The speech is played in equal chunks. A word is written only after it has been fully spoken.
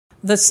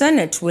The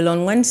Senate will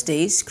on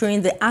Wednesday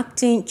screen the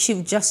acting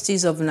Chief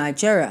Justice of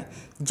Nigeria,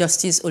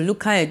 Justice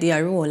Olukayode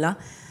Ariwoola.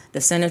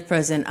 The Senate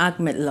President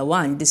Ahmed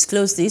Lawan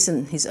disclosed this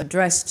in his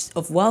address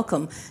of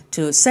welcome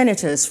to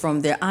senators from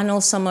their annual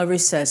summer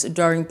recess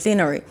during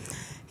plenary.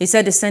 He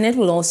said the Senate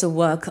will also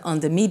work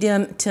on the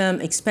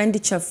medium-term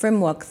expenditure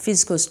framework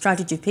fiscal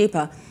strategy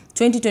paper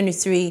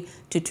 2023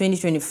 to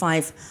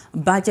 2025,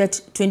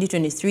 budget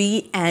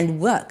 2023,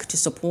 and work to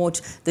support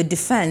the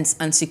defense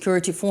and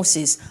security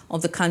forces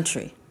of the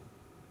country.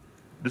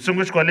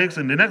 Distinguished colleagues,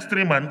 in the next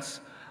 3 months,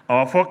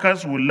 our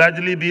focus will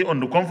largely be on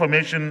the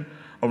confirmation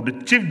of the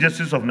Chief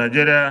Justice of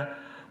Nigeria,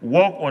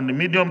 work on the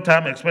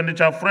medium-term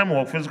expenditure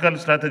framework fiscal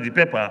strategy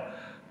paper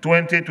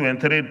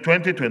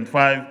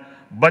 2023-2025,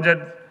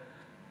 budget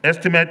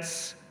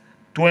estimates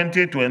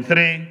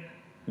 2023,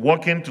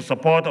 working to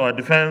support our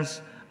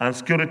defense and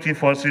security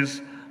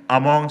forces,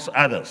 amongst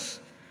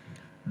others.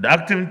 The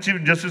acting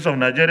Chief Justice of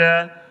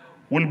Nigeria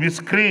will be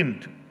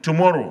screened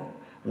tomorrow,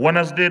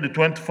 Wednesday, the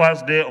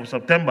 21st day of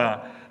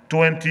September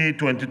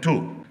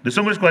 2022.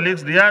 Distinguished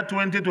colleagues, the year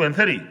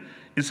 2023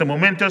 is a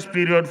momentous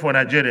period for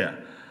Nigeria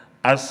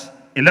as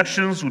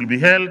elections will be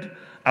held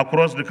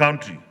across the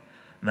country.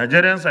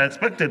 Nigerians are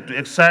expected to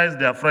exercise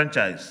their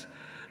franchise.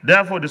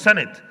 Therefore, the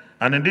Senate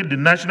and indeed the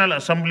National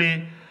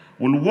Assembly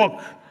will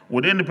work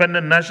with the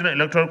Independent National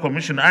Electoral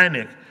Commission,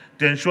 INEC,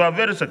 to ensure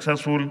very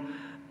successful,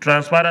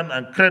 transparent,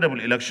 and credible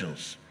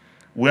elections.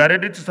 We are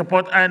ready to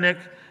support INEC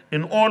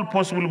in all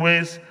possible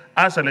ways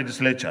as a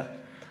legislature.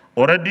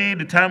 Already,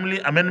 the timely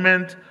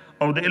amendment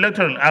of the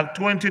Electoral Act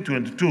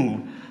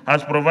 2022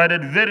 has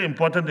provided very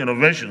important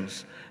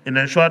innovations in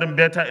ensuring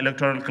better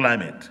electoral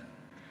climate.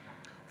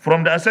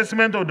 From the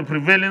assessment of the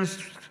prevailing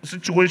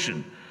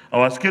situation,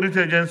 our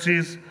security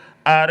agencies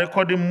are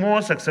recording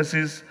more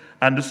successes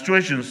and the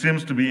situation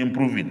seems to be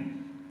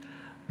improving.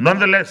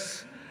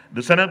 Nonetheless,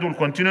 the Senate will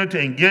continue to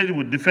engage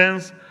with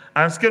defense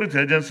and security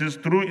agencies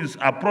through its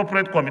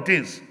appropriate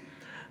committees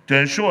to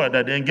ensure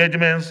that the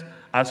engagements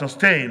are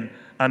sustained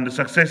and the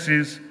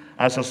successes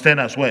are sustained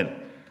as well.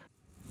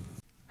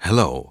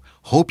 Hello,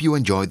 hope you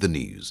enjoyed the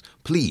news.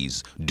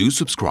 Please do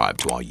subscribe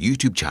to our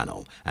YouTube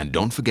channel and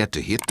don't forget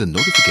to hit the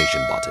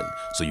notification button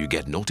so you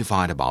get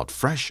notified about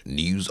fresh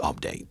news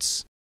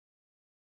updates.